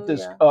God, of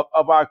this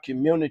of our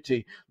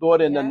community, Lord,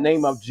 in the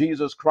name of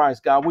Jesus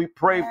Christ, God. We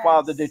pray,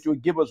 Father, that you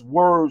would give us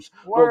words,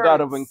 Lord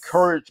God, of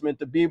encouragement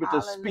to be able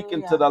to speak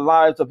into the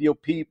lives of your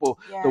people,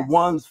 the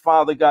ones,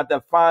 Father God,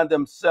 that find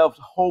themselves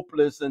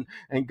hopeless and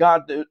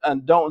God,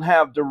 and don't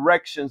have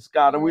directions,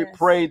 God. And we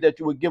pray that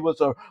you would give us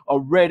a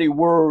ready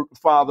word,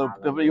 Father,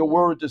 your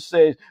word to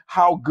say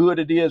how good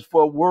it is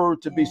for a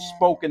word to be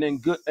spoken in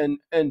good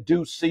and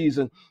due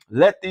season.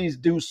 Let these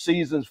due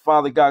seasons,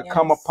 Father God,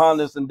 come upon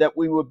us, and that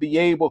we will be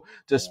able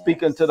to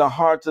speak into the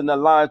hearts and the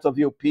lives of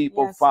your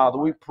people, Father.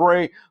 Lord. We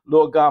pray,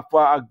 Lord God,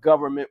 for our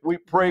government. We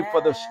pray for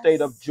the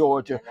state of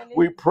Georgia.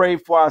 We pray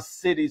for our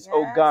cities,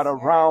 oh God,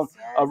 around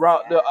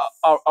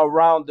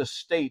the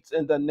states,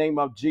 in the name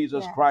of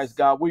Jesus Christ,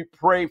 God. We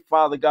pray,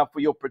 Father God, for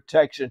your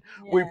protection.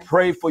 We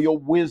pray for your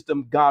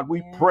wisdom, God.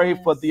 We pray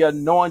for the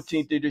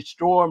anointing to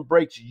destroy and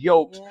break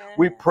yokes.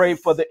 We pray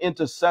for the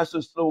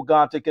intercessors, Lord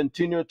God, to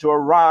continue to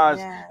arise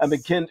and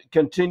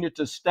continue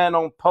to stand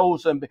on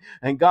posts,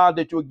 and God,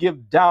 that you would give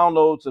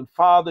downloads, and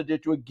Father,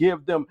 that you would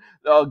give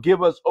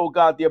us, oh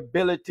God, the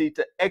ability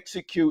to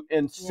execute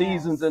in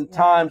seasons and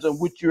times in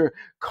which you're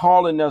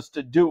calling us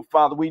to do,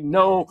 Father. We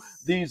know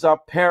these are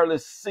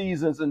perilous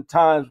seasons and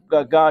times,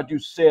 God. You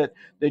said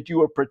that you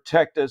would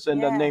protect us in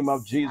the name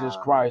of Jesus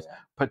Christ.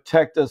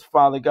 Protect us,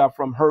 Father God,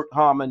 from hurt,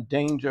 harm, and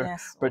danger.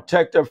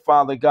 Protect us,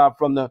 Father God,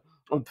 from the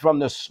from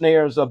the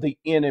snares of the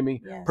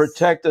enemy. Yes.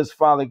 Protect us,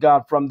 Father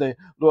God, from the,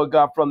 Lord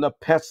God, from the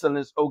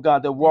pestilence, oh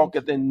God, that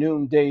walketh in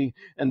noonday,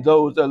 and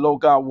those that,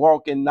 Lord God,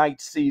 walk in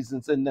night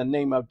seasons, in the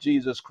name of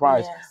Jesus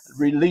Christ. Yes.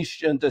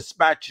 Release and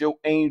dispatch your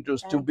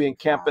angels to be you,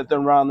 encamped Father.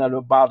 around and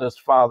about us,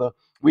 Father.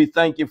 We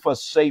thank you for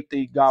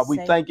safety, God. We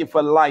thank you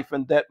for life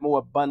and that more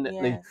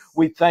abundantly. Yes.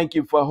 We thank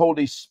you for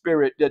Holy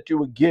Spirit, that you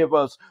would give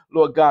us,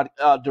 Lord God,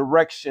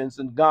 directions,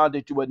 and God,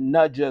 that you would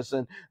nudge us,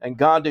 and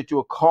God, that you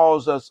would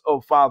cause us,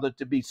 oh Father,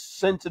 to be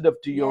sensitive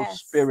to your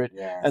spirit,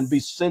 and be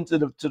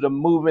sensitive to the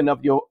movement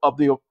of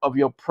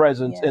your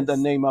presence, in the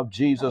name of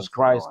Jesus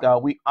Christ,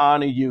 God. We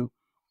honor you.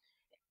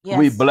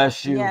 We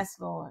bless you. Yes,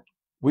 Lord.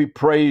 We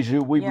praise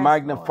you. We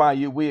magnify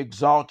you. We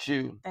exalt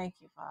you. Thank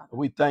you, Father.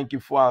 We thank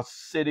you for our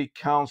city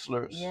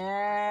counselors.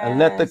 Yes. And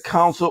let the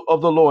counsel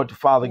of the Lord,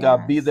 Father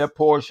God, be their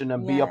portion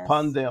and be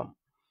upon them.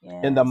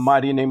 Yes. In the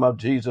mighty name of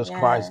Jesus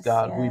Christ,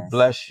 God, we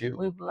bless you.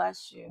 We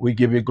bless you. We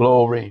give you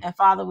glory. And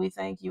Father, we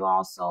thank you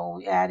also.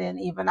 We add in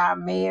even our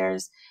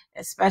mayors,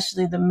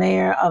 especially the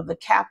mayor of the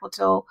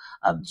capital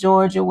of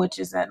Georgia, which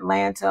is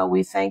Atlanta.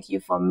 We thank you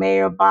for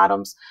Mayor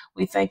Bottoms.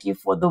 We thank you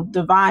for the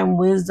divine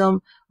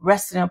wisdom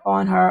resting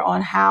upon her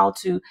on how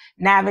to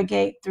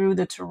navigate through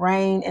the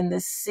terrain in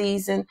this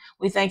season.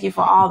 We thank you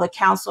for all the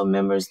council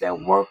members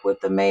that work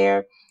with the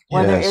mayor,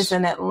 whether it's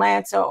in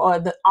Atlanta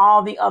or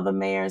all the other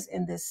mayors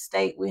in this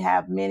state. We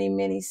have many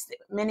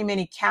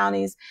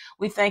counties.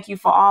 We thank you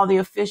for all the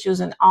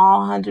officials in all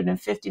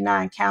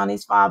 159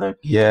 counties, Father,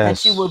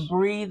 that you would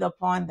breathe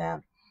upon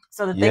them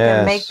so that they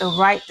can make the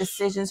right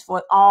decisions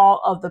for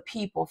all of the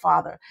people,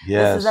 Father.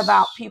 This is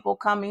about people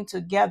coming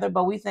together,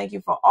 but we thank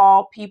you for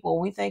all people.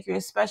 We thank you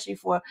especially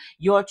for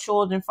your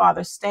children,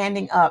 Father,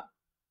 standing up,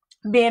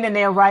 being in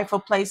their rightful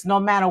place, no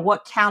matter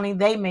what county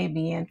they may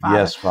be in, Father.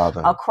 Yes,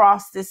 Father.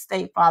 Across this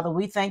state, Father,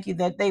 we thank you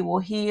that they will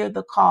hear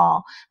the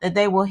call, that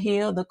they will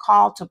hear the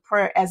call to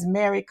prayer as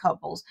married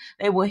couples.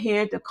 They will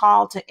hear the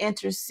call to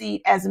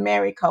intercede as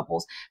married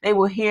couples. They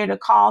will hear the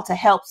call to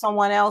help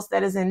someone else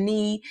that is in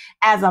need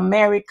as a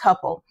married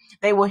couple.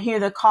 They will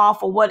hear the call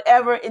for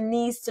whatever it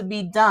needs to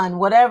be done,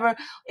 whatever,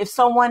 if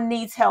someone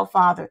needs help,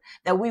 Father,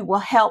 that we will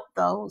help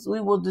those.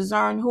 We will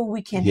discern who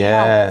we can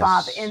help,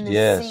 Father, in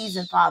this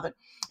season, Father.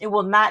 It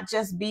will not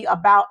just be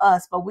about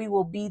us, but we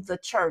will be the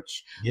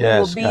church. We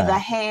will be the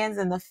hands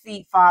and the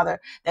feet, Father,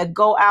 that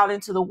go out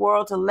into the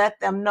world to let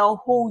them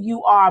know who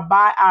you are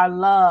by our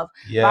love,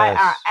 by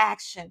our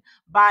action,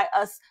 by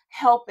us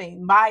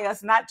helping, by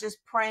us not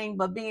just praying,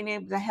 but being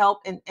able to help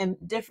in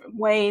different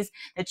ways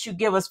that you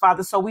give us,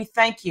 Father. So we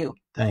thank you.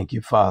 Thank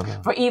you, Father.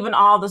 For even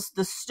all the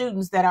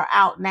students that are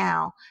out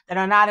now, that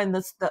are not in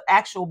the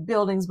actual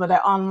buildings, but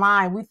are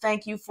online. We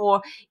thank you for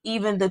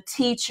even the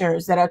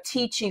teachers that are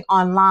teaching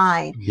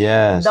online.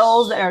 Yes.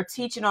 Those that are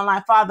teaching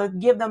online, Father,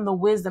 give them the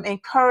wisdom.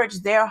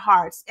 Encourage their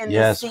hearts in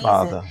this season.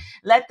 Father.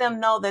 Let them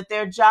know that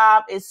their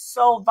job is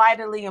so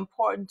vitally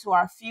important to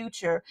our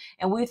future.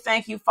 And we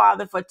thank you,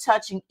 Father, for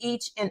touching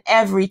each and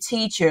every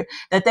teacher,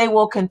 that they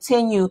will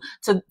continue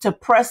to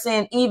press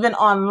in even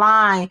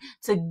online,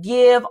 to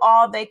give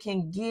all they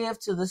can give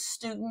to the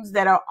students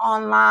that are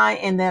online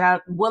and that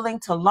are willing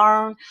to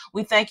learn.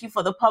 We thank you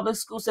for the public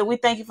schools. So we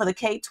thank you for the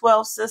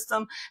K-12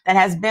 system that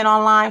has been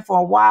online for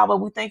a while,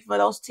 but we thank you for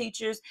those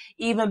teachers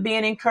even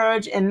being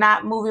encouraged and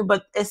not moving,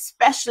 but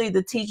especially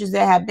the teachers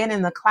that have been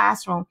in the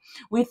classroom.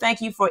 We thank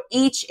you for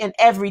each and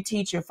every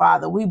teacher,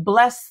 Father. We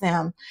bless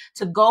them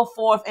to go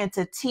forth and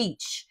to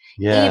teach,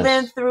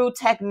 even through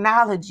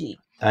technology.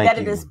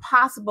 It is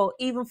possible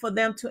even for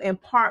them to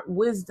impart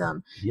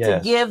wisdom, to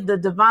give the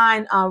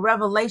divine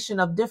revelation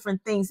of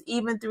different things,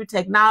 even through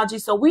technology.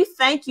 So we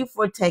thank you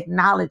for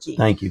technology.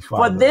 Thank you,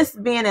 Father. For this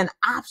being an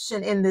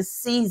option in this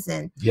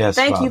season. Yes,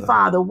 thank you,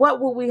 Father.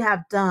 What would we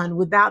have done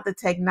without the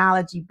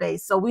technology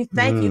base? So we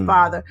thank you,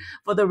 Father,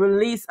 for the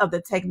release of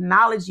the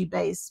technology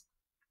base.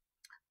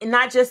 And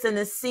not just in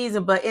this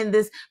season, but in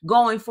this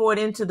going forward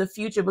into the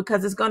future,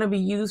 because it's going to be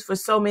used for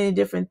so many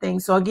different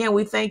things. So again,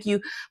 we thank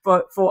you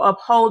for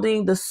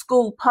upholding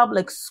the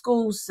public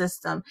school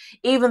system,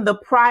 even the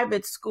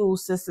private school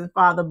system,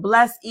 Father.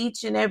 Bless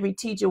each and every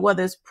teacher,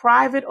 whether it's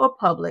private or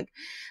public.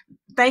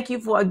 Thank you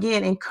for,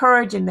 again,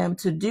 encouraging them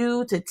to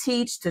do, to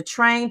teach, to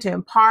train, to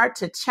impart,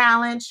 to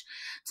challenge,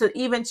 to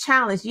even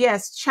challenge.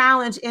 Yes,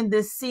 challenge in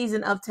this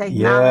season of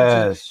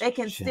technology. They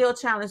can still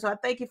challenge. So I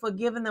thank you for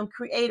giving them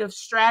creative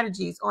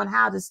strategies on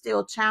how to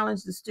still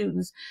challenge the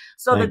students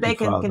so that they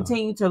can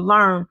continue to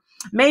learn.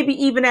 Maybe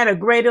even at a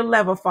greater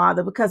level,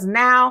 Father, because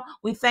now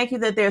we thank you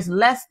that there's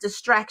less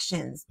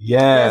distractions.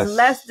 There's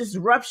less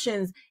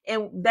disruptions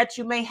that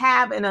you may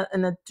have in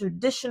a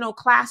traditional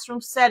classroom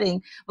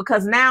setting,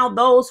 because now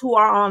those who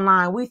are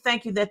online, we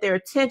thank you that their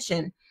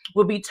attention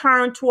will be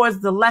turned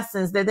towards the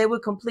lessons, that they will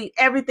complete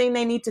everything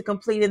they need to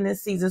complete in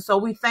this season. So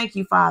we thank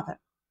you, Father.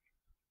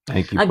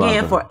 Thank you,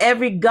 again, Father. For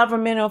every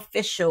government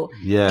official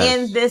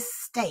in this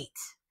state.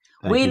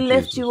 We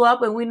lift you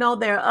up, and we know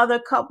there are other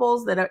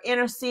couples that are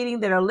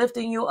interceding, that are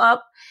lifting you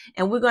up,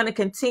 and we're going to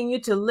continue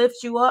to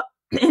lift you up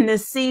in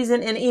this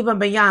season and even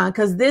beyond,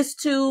 because this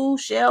too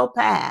shall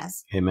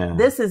pass. Amen.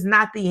 This is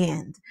not the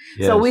end.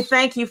 Yes. So we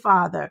thank you,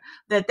 Father,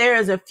 that there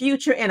is a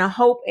future and a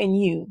hope in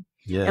you.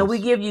 Yes. And we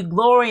give you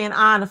glory and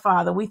honor,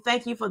 Father. We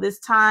thank you for this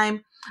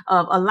time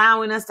of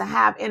allowing us to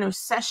have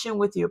intercession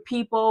with your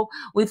people.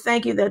 We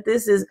thank you that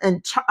this is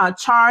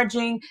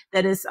charging,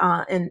 that is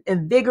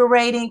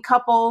invigorating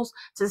couples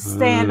to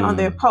stand on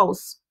their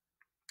posts.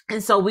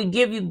 And so we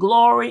give you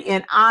glory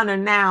and honor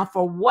now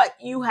for what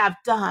you have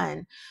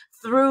done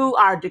through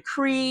our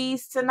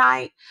decrees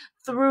tonight,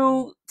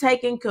 through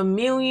taking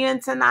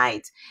communion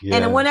tonight.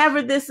 Yes. And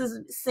whenever this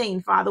is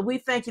seen, Father, we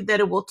thank you that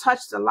it will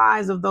touch the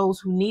lives of those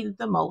who need it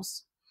the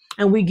most.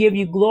 And we give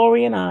you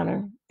glory and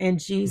honor in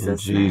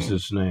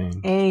Jesus'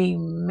 name.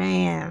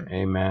 Amen.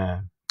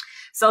 Amen.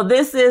 So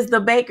this is the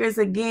Bakers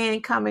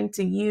again coming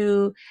to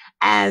you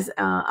as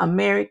a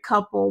married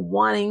couple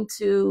wanting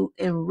to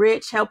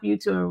help you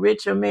to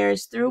enrich your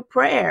marriage through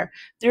prayer,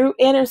 through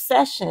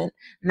intercession,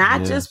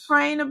 not just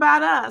praying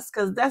about us,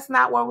 because that's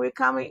not what we're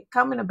coming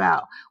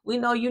about. We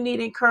know you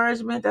need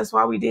encouragement. That's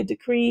why we did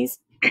decrees.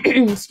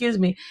 Excuse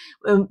me.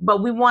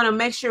 But we want to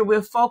make sure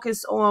we're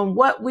focused on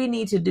what we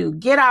need to do.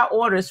 Get our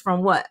orders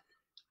from what?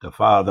 The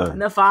Father.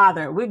 The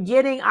Father. We're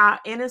getting our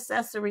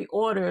intercessory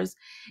orders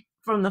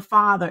from the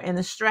Father and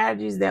the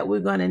strategies that we're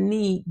going to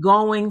need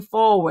going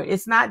forward.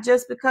 It's not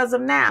just because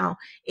of now,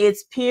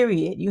 it's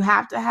period. You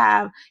have to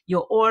have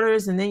your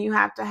orders, and then you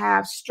have to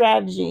have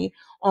strategy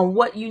on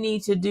what you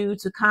need to do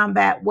to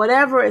combat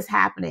whatever is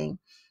happening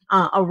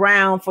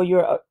around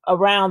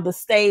the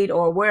state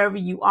or wherever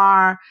you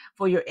are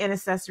for your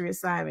intercessory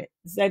assignment.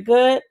 Is that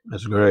good?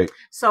 That's great.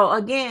 So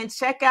again,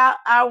 check out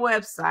our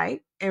website,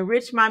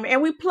 Enrich My Marriage.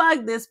 And we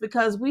plug this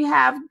because we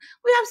have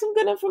some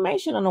good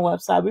information on the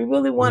website. We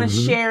really want to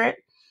share it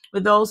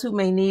with those who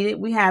may need it.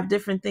 We have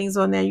different things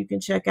on there you can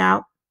check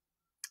out.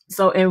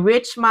 So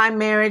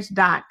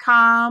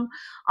enrichmymarriage.com.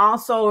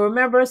 Also,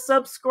 remember,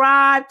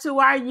 subscribe to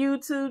our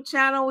YouTube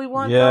channel. We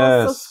want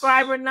those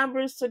subscriber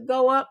numbers to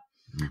go up.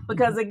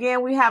 Because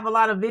again, we have a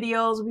lot of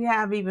videos. We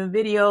have even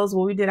videos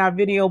where we did our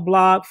video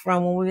blog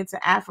from when we went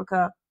to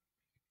Africa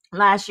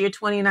last year,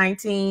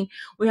 2019.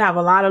 We have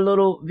a lot of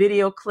little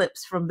video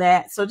clips from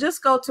that. So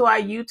just go to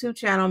our YouTube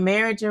channel,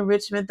 Marriage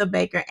Enrichment the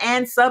Baker,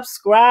 and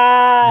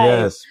subscribe.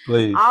 Yes,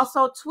 please.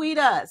 Also tweet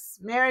us,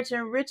 Marriage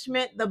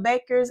Enrichment the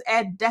Bakers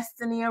at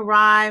Destiny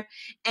Arrive.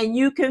 And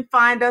you can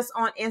find us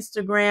on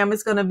Instagram.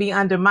 It's going to be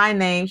under my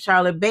name,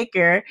 Charlotte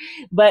Baker.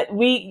 But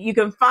you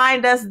can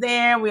find us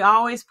there. We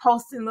always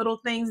posting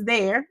little things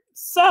there.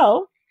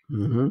 So,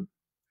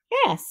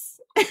 yes.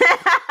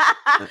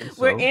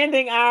 We're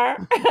ending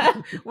our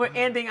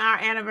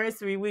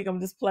anniversary week. I'm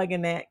just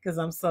plugging that because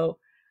I'm so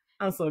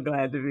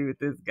glad to be with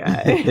this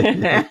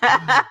guy.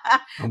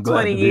 I'm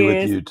glad to be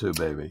with you too,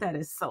 baby. That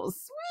is so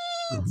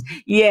sweet.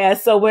 Yeah,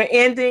 so we're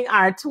ending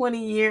our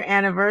 20-year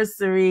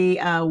anniversary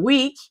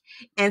week,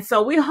 and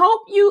so we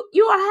hope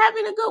you are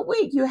having a good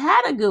week. You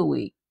had a good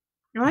week,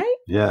 right?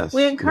 Yes.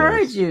 We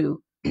encourage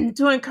you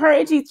to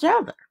encourage each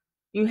other.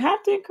 You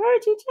have to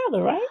encourage each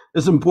other, right?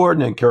 It's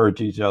important to encourage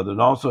each other. And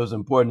also it's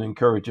important to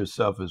encourage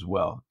yourself as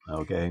well.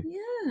 Okay.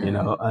 Yeah. You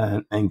know,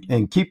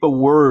 and keep a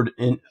word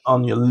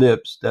on your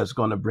lips that's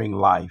going to bring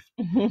life.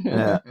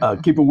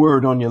 Keep a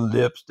word on your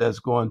lips that's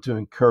going to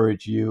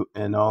encourage you,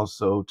 and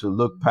also to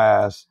look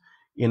past,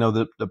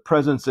 the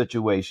present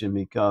situation,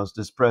 because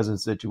this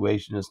present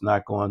situation is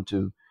not going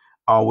to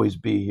always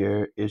be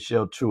here. It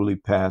shall truly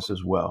pass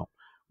as well.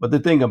 But the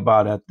thing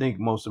about it, I think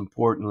most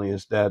importantly,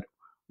 is that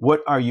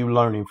what are you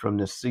learning from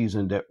this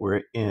season that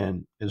we're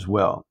in as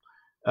well?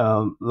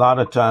 A lot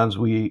of times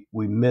we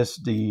miss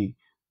the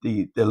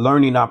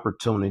learning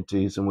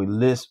opportunities, and we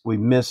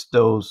miss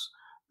those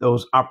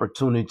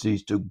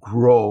opportunities to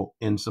grow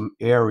in some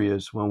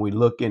areas when we're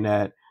looking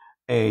at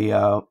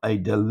a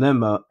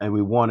dilemma and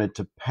we want it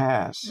to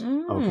pass.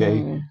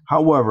 Okay.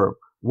 However,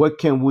 what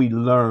can we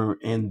learn?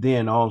 And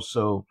then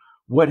also,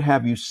 what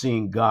have you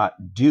seen God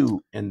do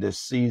in this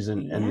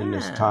season and in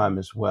this time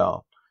as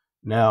well?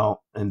 Now,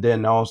 and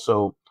then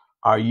also,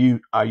 are you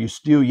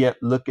still yet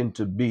looking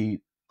to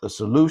be the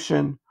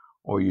solution,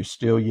 or are you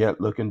still yet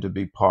looking to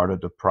be part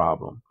of the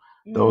problem?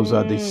 Those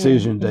are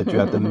decisions that you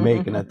have to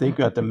make. And I think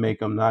you have to make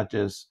them not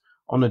just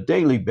on a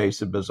daily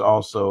basis, but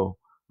also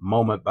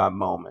moment by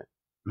moment.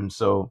 And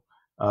so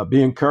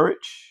be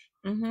encouraged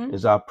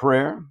is our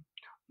prayer.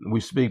 We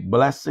speak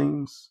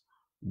blessings,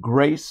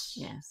 grace,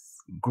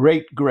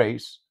 great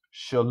grace.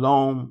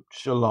 Shalom,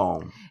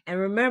 shalom. And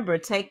remember,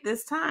 take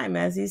this time,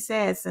 as he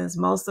said, since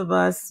most of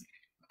us,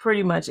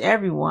 pretty much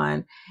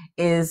everyone,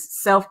 is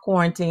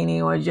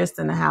self-quarantining or just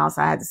in the house.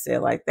 I had to say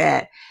it like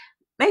that.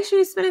 Make sure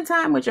you're spending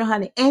time with your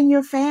honey and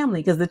your family,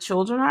 because the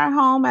children are at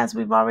home, as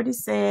we've already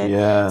said.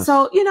 Yes.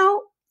 So,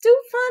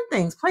 do fun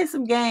things. Play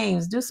some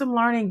games. Do some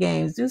learning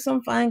games. Do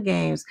some fun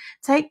games.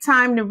 Take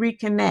time to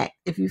reconnect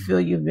if you feel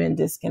you've been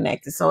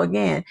disconnected. So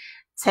again,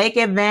 take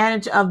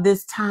advantage of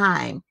this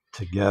time.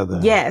 Together.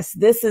 Yes,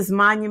 this is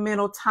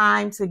monumental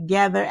time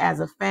together as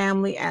a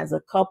family, as a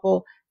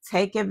couple,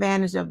 take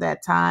advantage of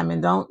that time,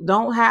 and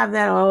don't have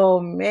that, oh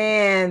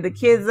man, the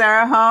kids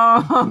are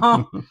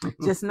home.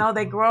 Just know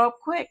they grow up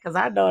quick, because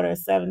our daughter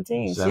is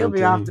 17. She'll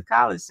be off to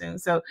college soon.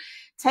 So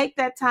take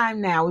that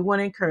time now. We want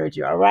to encourage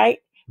you. All right.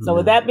 So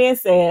with that being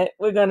said,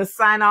 we're going to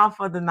sign off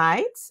for the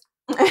night.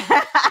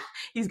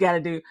 He's got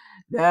to do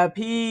the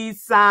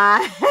peace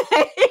sign.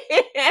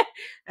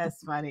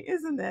 That's funny.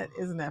 Isn't that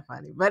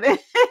funny? But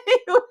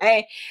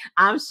anyway,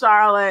 I'm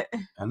Charlotte.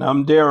 And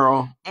I'm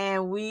Daryl.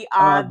 And we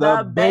are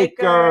the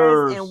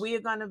Bakers. And we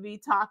are going to be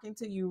talking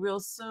to you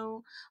real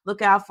soon.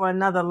 Look out for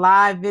another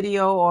live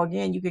video. Or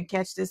again, you can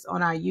catch this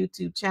on our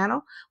YouTube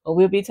channel. But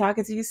we'll be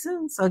talking to you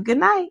soon. So good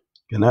night.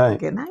 Good night.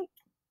 Good night.